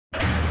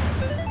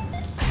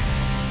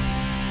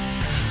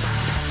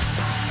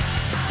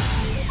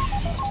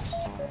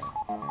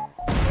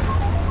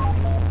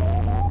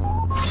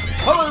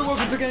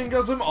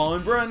GameGazm,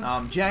 I'm Brent.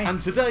 I'm Jay. And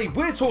today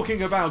we're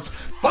talking about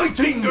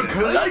Fighting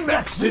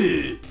Climax!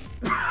 Here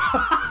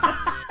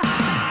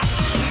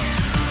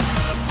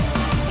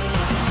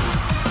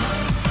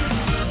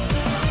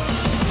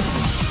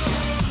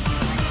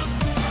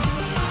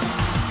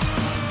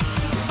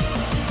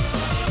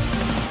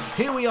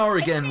we are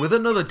again with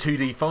another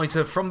 2D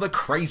fighter from the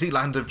crazy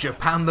land of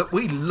Japan that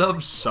we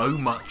love so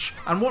much.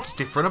 And what's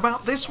different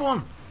about this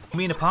one? I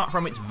mean, apart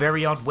from its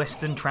very odd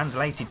Western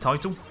translated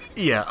title?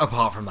 Yeah,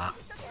 apart from that.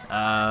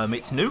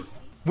 It's new?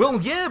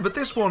 Well, yeah, but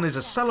this one is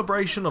a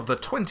celebration of the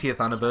 20th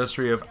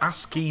anniversary of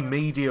ASCII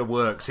Media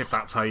Works, if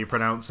that's how you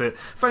pronounce it.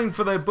 Famed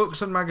for their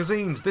books and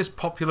magazines, this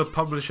popular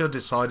publisher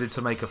decided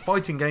to make a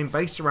fighting game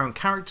based around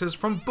characters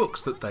from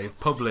books that they've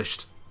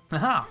published.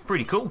 Haha,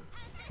 pretty cool.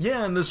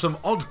 Yeah, and there's some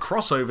odd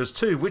crossovers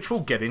too, which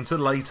we'll get into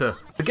later.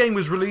 The game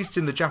was released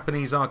in the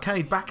Japanese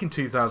arcade back in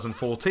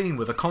 2014,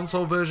 with a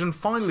console version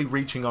finally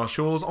reaching our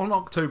shores on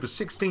October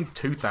 16th,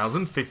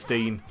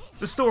 2015.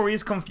 The story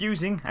is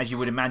confusing, as you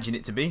would imagine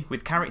it to be,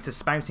 with characters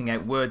spouting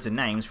out words and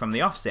names from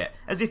the offset,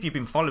 as if you've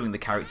been following the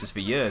characters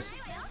for years.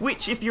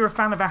 Which, if you're a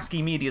fan of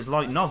ASCII Media's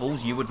light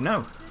novels, you would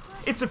know.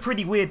 It's a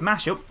pretty weird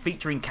mashup,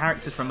 featuring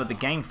characters from other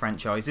game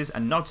franchises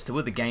and nods to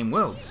other game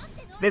worlds.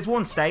 There's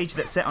one stage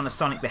that's set on a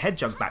Sonic the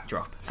Hedgehog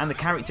backdrop, and the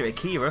character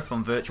Akira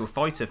from Virtua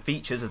Fighter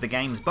features as the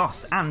game's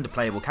boss and a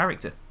playable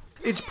character.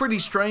 It's pretty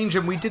strange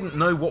and we didn't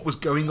know what was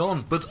going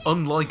on, but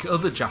unlike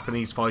other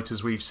Japanese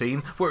fighters we've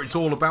seen, where it's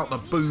all about the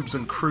boobs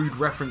and crude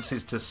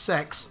references to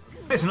sex.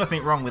 There's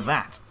nothing wrong with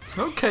that.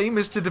 Okay,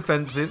 Mr.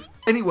 Defensive.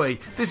 Anyway,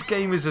 this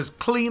game is as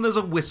clean as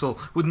a whistle,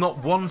 with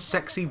not one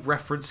sexy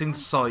reference in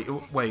sight.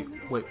 Wait,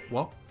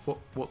 what?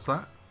 What's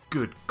that?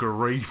 Good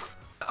grief.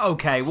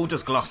 Okay, we'll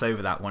just gloss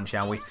over that one,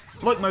 shall we?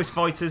 Like most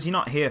fighters, you're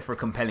not here for a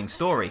compelling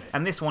story,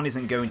 and this one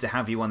isn't going to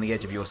have you on the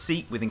edge of your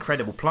seat with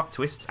incredible plot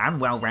twists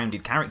and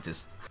well-rounded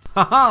characters.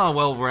 Haha,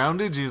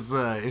 well-rounded, you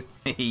say?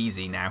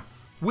 Easy now.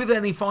 With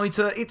any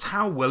fighter, it's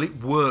how well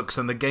it works,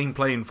 and the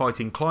gameplay in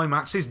Fighting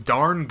Climax is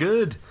darn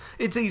good.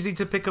 It's easy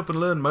to pick up and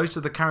learn most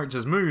of the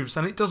character's moves,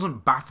 and it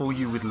doesn't baffle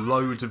you with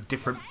loads of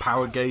different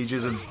power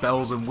gauges and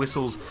bells and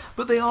whistles,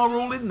 but they are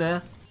all in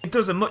there. It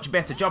does a much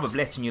better job of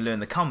letting you learn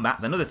the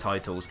combat than other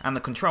titles, and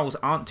the controls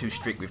aren't too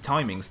strict with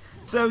timings,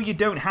 so you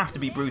don't have to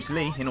be Bruce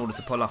Lee in order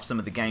to pull off some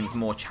of the game's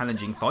more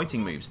challenging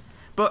fighting moves.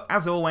 But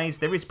as always,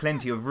 there is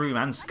plenty of room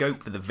and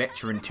scope for the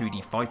veteran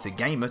 2D fighter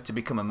gamer to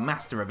become a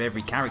master of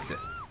every character.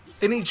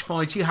 In each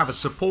fight you have a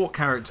support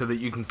character that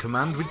you can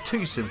command with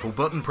 2 simple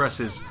button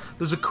presses.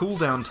 There's a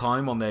cooldown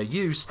time on their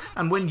use,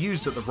 and when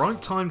used at the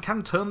right time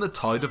can turn the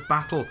tide of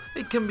battle.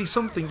 It can be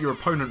something your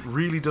opponent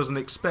really doesn't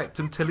expect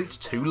until it's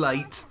too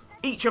late.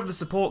 Each of the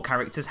support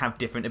characters have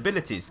different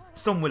abilities.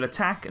 Some will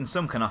attack and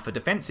some can offer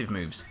defensive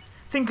moves.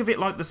 Think of it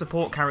like the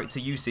support character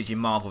usage in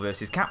Marvel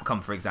vs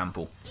Capcom, for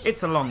example.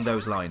 It's along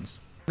those lines.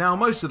 Now,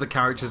 most of the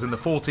characters in the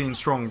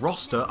 14-strong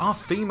roster are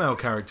female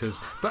characters,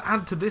 but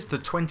add to this the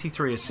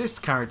 23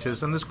 assist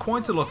characters and there's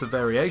quite a lot of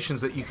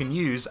variations that you can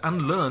use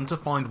and learn to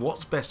find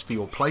what's best for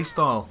your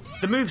playstyle.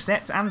 The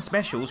movesets and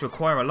specials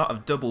require a lot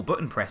of double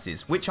button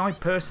presses, which I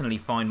personally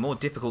find more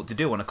difficult to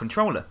do on a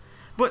controller.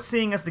 But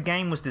seeing as the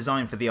game was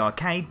designed for the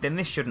arcade, then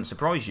this shouldn't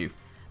surprise you.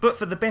 But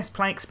for the best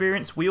play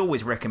experience, we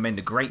always recommend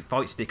a great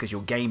fight stick as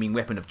your gaming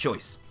weapon of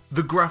choice.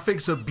 The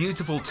graphics are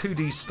beautiful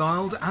 2D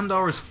styled and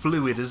are as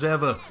fluid as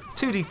ever.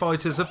 2D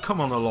fighters have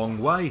come on a long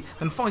way,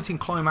 and Fighting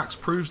Climax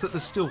proves that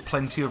there's still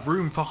plenty of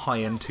room for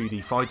high-end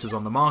 2D fighters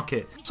on the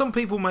market. Some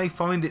people may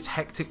find its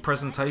hectic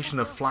presentation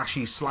of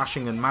flashy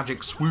slashing and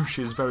magic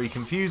swooshes very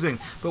confusing,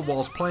 but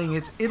whilst playing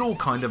it, it all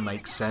kinda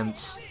makes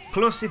sense.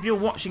 Plus, if you're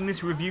watching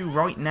this review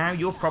right now,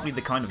 you're probably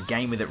the kind of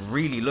gamer that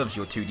really loves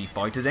your 2D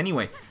fighters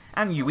anyway,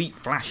 and you eat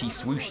flashy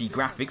swooshy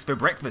graphics for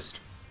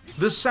breakfast.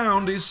 The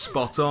sound is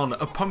spot on,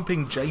 a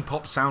pumping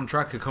J-pop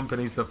soundtrack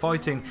accompanies the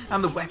fighting,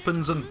 and the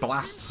weapons and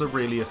blasts are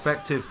really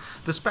effective.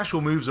 The special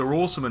moves are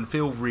awesome and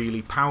feel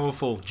really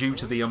powerful due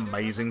to the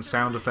amazing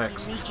sound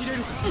effects.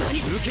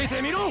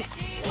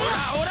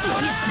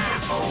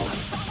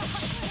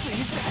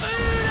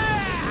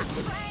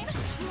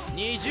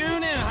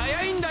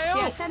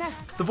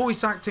 The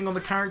voice acting on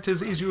the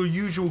characters is your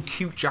usual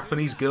cute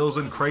Japanese girls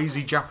and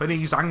crazy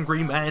Japanese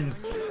angry men.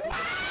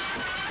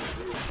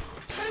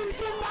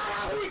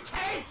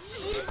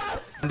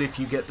 And if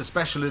you get the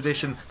special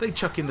edition, they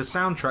chuck in the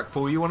soundtrack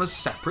for you on a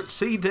separate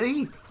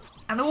CD.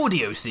 An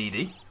audio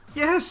CD?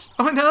 Yes,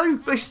 I know,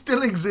 they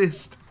still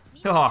exist.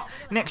 Oh,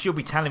 next you'll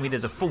be telling me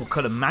there's a full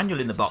colour manual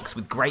in the box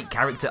with great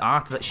character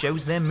art that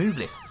shows their move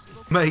lists.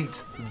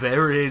 Mate,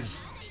 there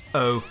is.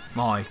 Oh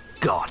my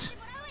god.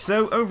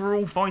 So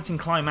overall, Fighting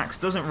Climax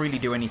doesn't really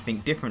do anything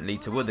differently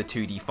to other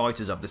 2D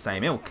fighters of the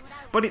same ilk,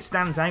 but it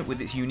stands out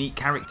with its unique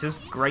characters,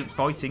 great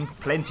fighting,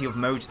 plenty of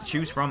modes to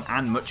choose from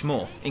and much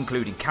more,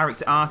 including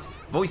character art,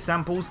 voice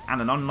samples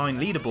and an online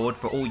leaderboard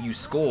for all you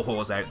score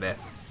whores out there.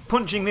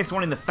 Punching this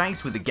one in the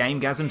face with the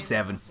GameGazm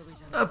 7.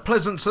 A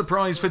pleasant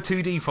surprise for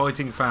 2D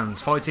fighting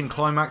fans. Fighting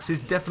Climax is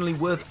definitely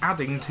worth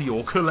adding to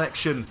your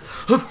collection.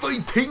 A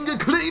Fighting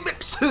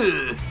Climax!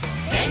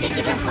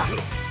 Dengeki Bunko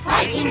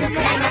Fighting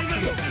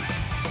Climax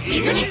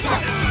Ignition.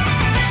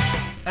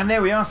 And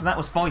there we are, so that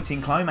was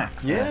Fighting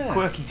Climax. Yeah. A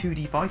quirky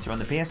 2D fighter on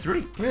the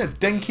PS3. Yeah,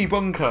 Dengeki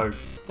Bunko.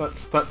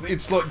 It's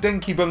like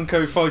Dengeki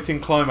Bunko Fighting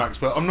Climax,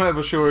 but I'm not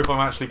ever sure if I'm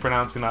actually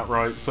pronouncing that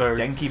right. So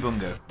Dengeki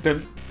Bunko.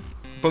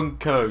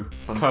 Bunko.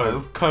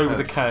 Bunko. Ko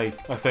with a K,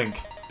 I think.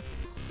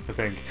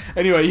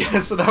 Anyway, yeah,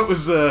 so that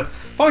was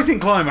Fighting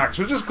Climax,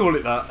 we'll just call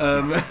it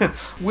that.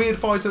 Weird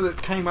fighter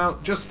that came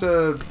out just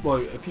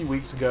like a few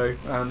weeks ago,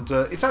 and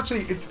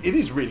it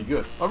is really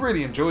good. I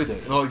really enjoyed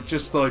it. Like,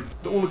 just like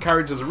all the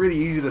characters are really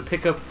easy to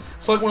pick up.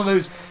 It's like one of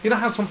those, you know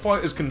how some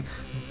fighters can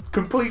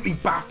completely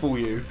baffle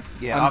you.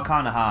 Yeah,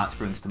 Arcana Heart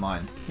springs to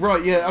mind.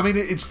 Right, yeah, I mean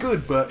it's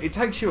good, but it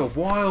takes you a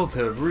while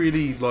to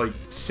really like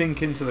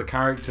sink into the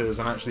characters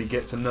and actually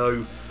get to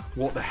know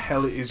what the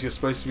hell it is you're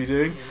supposed to be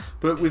doing.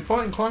 But with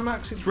Fighting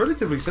Climax, it's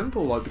relatively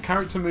simple. Like, the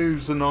character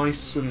moves are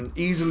nice and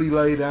easily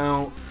laid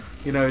out.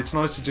 You know, it's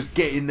nice to just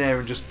get in there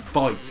and just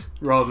fight,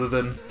 rather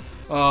than,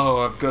 oh,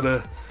 I've got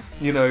to,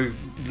 you know,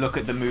 look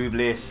at the move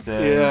list.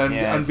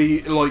 And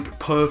be like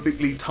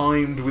perfectly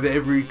timed with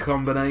every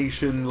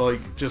combination,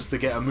 like just to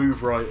get a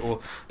move right. Or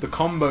the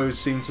combos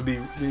seem to be,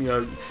 you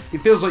know, it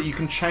feels like you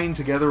can chain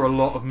together a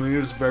lot of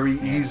moves very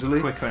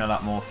easily. Quicker and a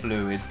lot more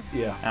fluid.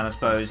 Yeah. And I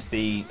suppose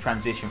the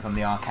transition from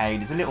the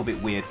arcade is a little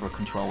bit weird for a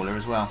controller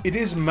as well. It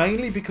is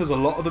mainly because a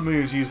lot of the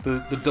moves use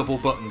the double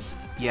buttons.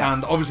 Yeah.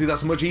 And obviously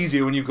that's much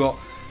easier when you've got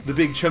the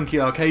big chunky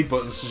arcade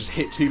buttons to just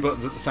hit two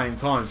buttons at the same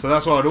time. So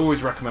that's why I'd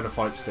always recommend a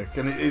fight stick.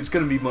 And it's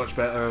going to be much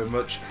better and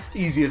much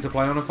easier to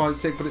play on a fight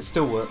stick, but it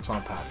still works on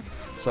a pad.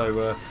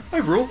 So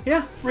overall,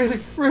 yeah,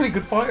 really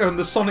good fighter. And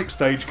the Sonic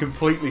stage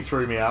completely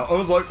threw me out. I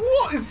was like,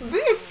 what is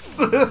this?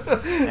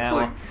 Yeah,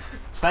 well,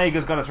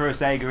 Sega's got to throw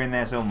Sega in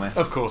there somewhere.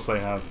 Of course they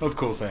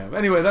have.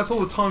 Anyway, that's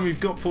all the time we've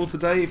got for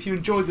today. If you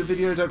enjoyed the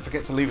video, don't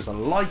forget to leave us a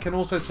like and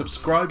also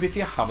subscribe if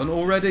you haven't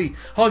already.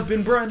 I've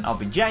been Brent. I've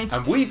been Jay.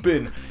 And we've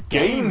been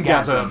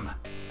GameGazm.